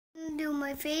do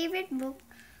my favorite book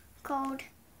called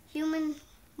Human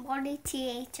Body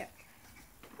Theater.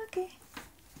 Okay.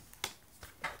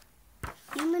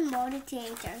 Human Body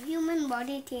Theater. Human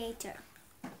Body Theater.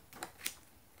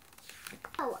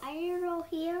 Oh, I wrote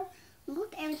here,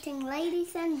 good everything,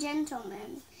 ladies and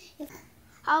gentlemen.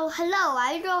 Hello,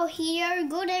 I wrote here,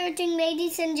 good everything,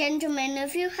 ladies and gentlemen.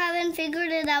 If you haven't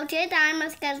figured it out yet, I'm a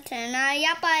skeleton.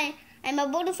 I'm a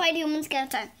bona fide human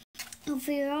skeleton. If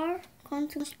you are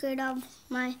scared of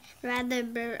my rather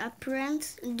bare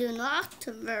appearance, do not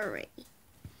worry.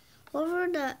 Over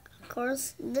the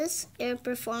course of this air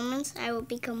performance, I will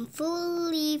become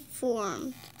fully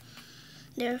formed.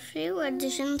 There are few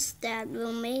additions that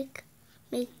will make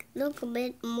look a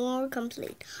bit more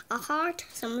complete. A heart,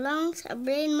 some lungs, a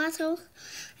brain, muscles.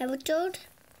 I was told,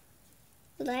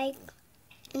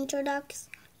 introduce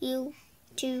you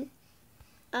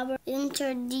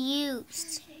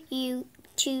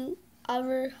to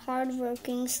our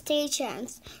hardworking stage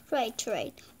hands. Right.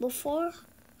 Before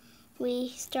we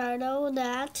start all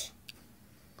that.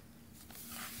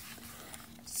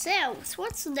 Cells,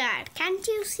 what's that? Can't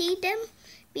you see them?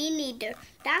 Me neither.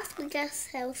 That's because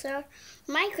cells are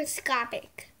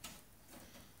microscopic.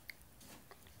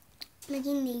 Me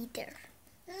neither.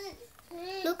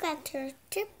 Look at the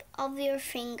tip of your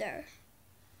finger.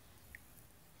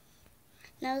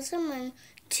 Now summon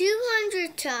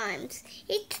 200 times.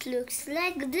 It looks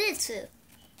like this.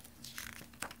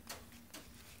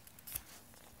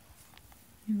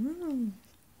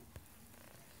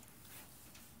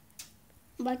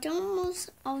 But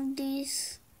almost of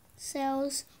these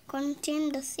cells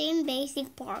contain the same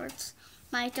basic parts: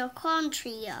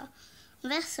 mitochondria,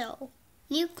 vessel,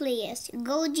 nucleus,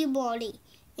 Golgi body,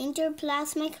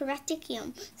 interplasmic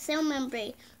reticulum, cell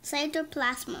membrane,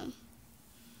 cytoplasm.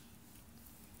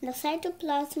 The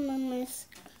cytoplasm is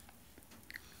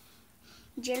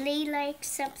jelly-like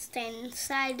substance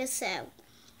inside the cell.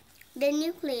 The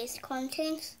nucleus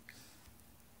contains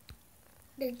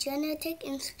the genetic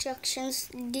instructions,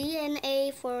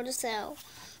 DNA for the cell.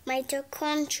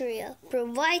 Mitochondria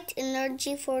provide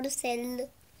energy for the cell.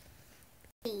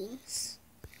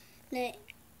 The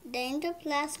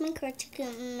endoplasmic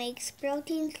reticulum makes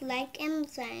proteins like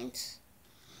enzymes.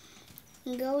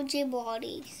 Golgi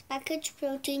bodies package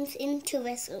proteins into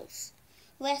vessels.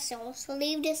 Vessels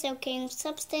leave the cell carrying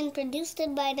substance produced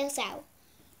by the cell.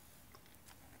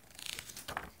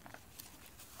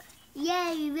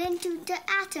 Yay, we went to the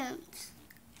atoms.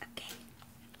 Okay.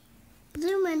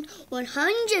 Zoom in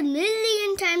 100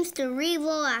 million times to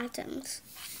reveal atoms.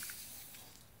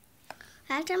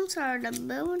 Atoms are the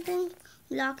building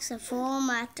blocks of all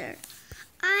matter.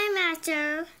 I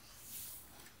matter.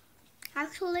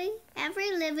 Actually,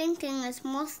 every living thing is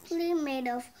mostly made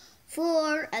of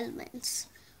 4 elements.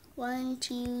 1,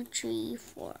 2, 3,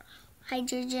 4.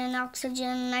 Hydrogen,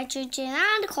 oxygen, nitrogen,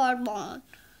 and carbon.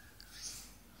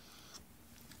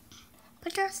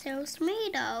 What are cells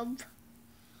made of?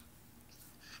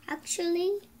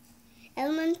 Actually,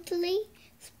 elementally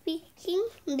speaking,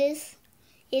 this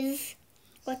is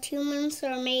what humans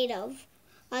are made of.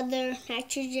 Other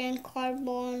nitrogen,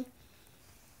 carbon,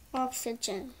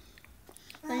 oxygen.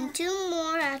 When 2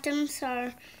 more atoms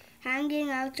are hanging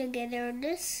out together,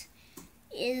 this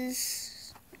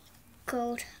is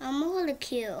called a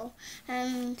molecule.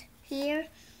 And here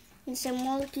is a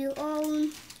molecule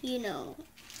on,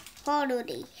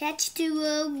 already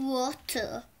H2O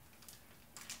water.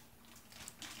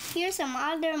 Here's some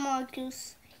other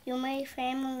molecules you'll be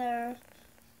familiar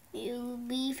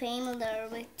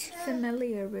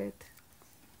with.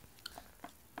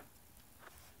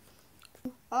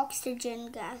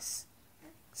 Oxygen gas.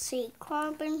 See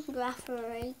carbon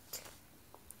graphite,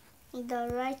 the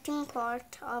writing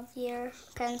part of your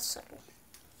pencil.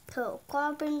 So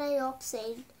carbon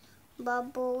dioxide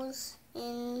bubbles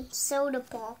in soda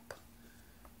pop.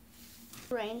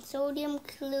 Rain, sodium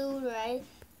chloride,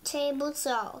 table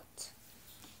salt.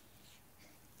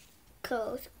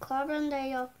 Code carbon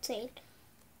dioxide.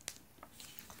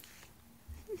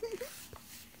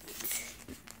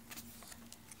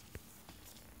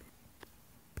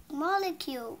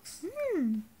 Molecules.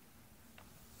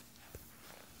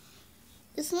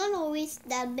 It's not always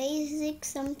that basic.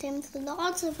 Sometimes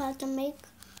lots of atoms make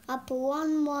up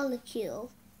one molecule.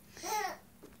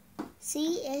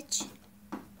 CHO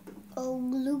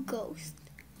glucose.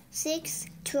 6,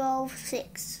 12,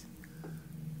 6.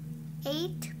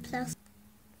 8 plus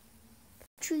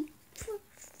 3, 4,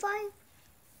 5,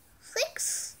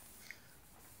 6.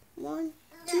 1,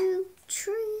 2,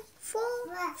 3, 4,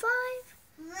 5,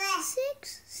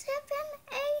 6, 7,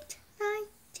 8, 9,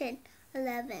 10,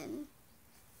 11,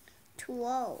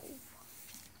 12.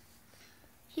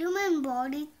 human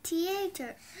body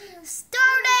theater.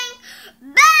 Starting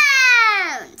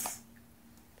bounce!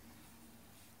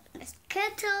 The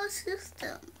skeletal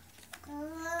system.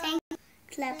 Thank you.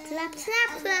 Clap, clap,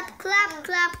 clap, clap, clap,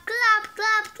 clap, clap,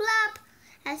 clap, clap.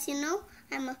 As you know,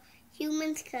 I'm a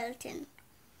human skeleton.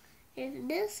 If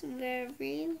this were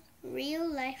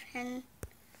real life and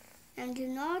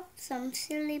not some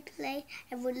silly play,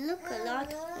 I would look a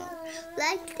lot more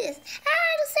like this.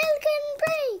 The cell can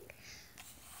break.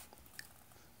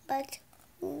 But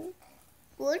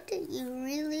would you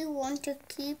really want to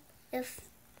keep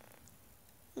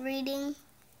reading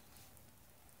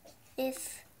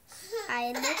if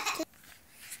I looked?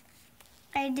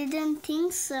 I didn't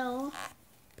think so.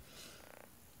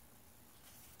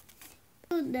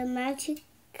 The magic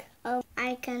of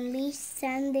I can be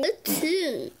standing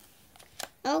too.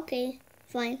 Okay,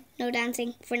 fine. No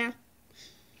dancing for now.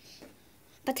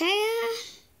 But I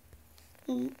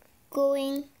am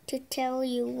going to tell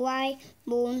you why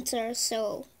bones are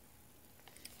so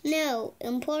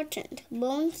important.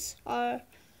 Bones are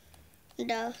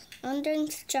the underlying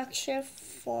structure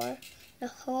for the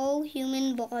whole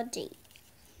human body.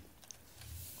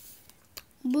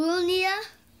 Brunia,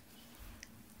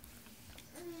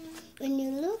 when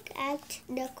you look at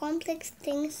the complex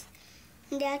things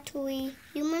that we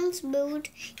humans build,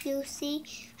 you see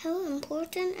how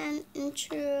important an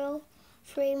integral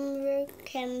framework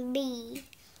can be.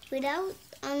 Without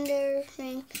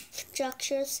underlying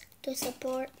structures to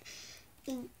support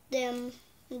them,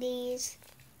 these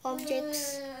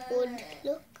objects would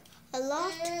look a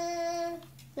lot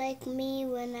like me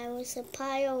when I was a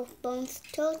pile of bones,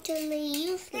 totally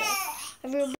useless.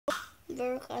 Every bone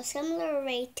works a similar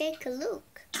way. Take a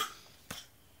look.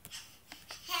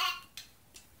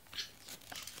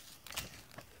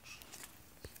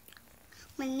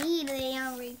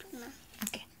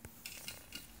 Okay.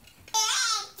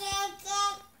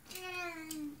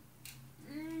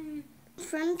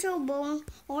 Frontal bone,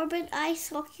 orbit, eye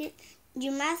socket,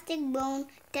 gymnastic bone,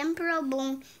 temporal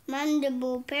bone,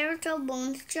 mandible, parietal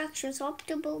bone, structures,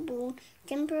 optical bone,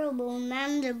 temporal bone,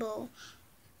 mandible,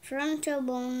 frontal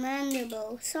bone,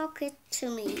 mandible, socket to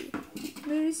me.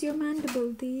 Where is your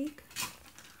mandible, Dick?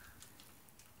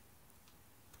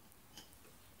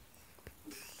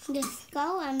 The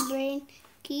skull and brain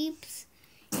keeps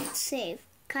it safe,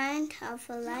 kind of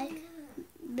a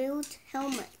like-built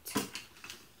helmet.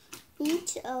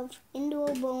 Each of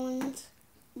individual bones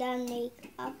that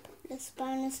make up the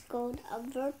spine is called a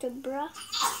vertebra.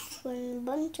 When a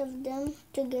bunch of them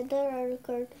together are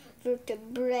called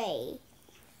vertebrae.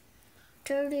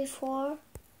 34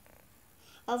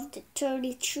 of the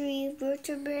 33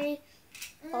 vertebrae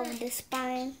of the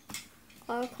spine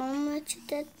are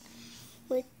connected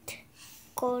with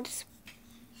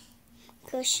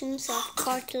cushions of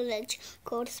cartilage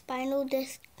called spinal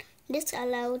disc. This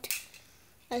allowed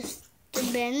us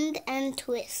to bend and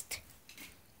twist.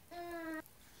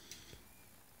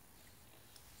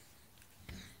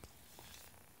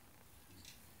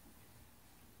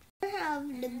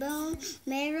 Of the bone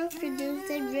marrow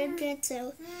produces red blood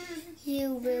cells.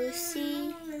 You will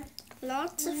see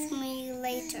lots of me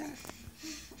later.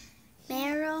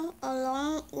 Marrow,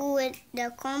 along with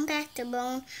the compact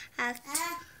bone, act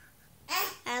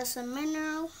as a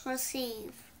mineral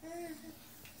reserve.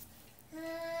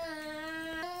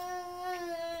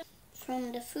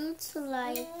 From the foods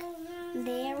like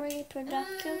dairy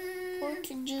productive,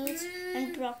 fruit juice,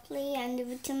 and broccoli, and the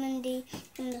vitamin D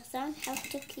from the sun help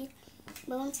to keep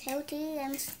bones healthy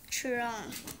and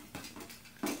strong.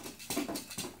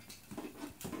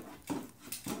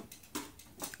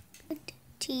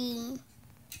 Tea.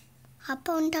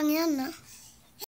 Apa untang yan na?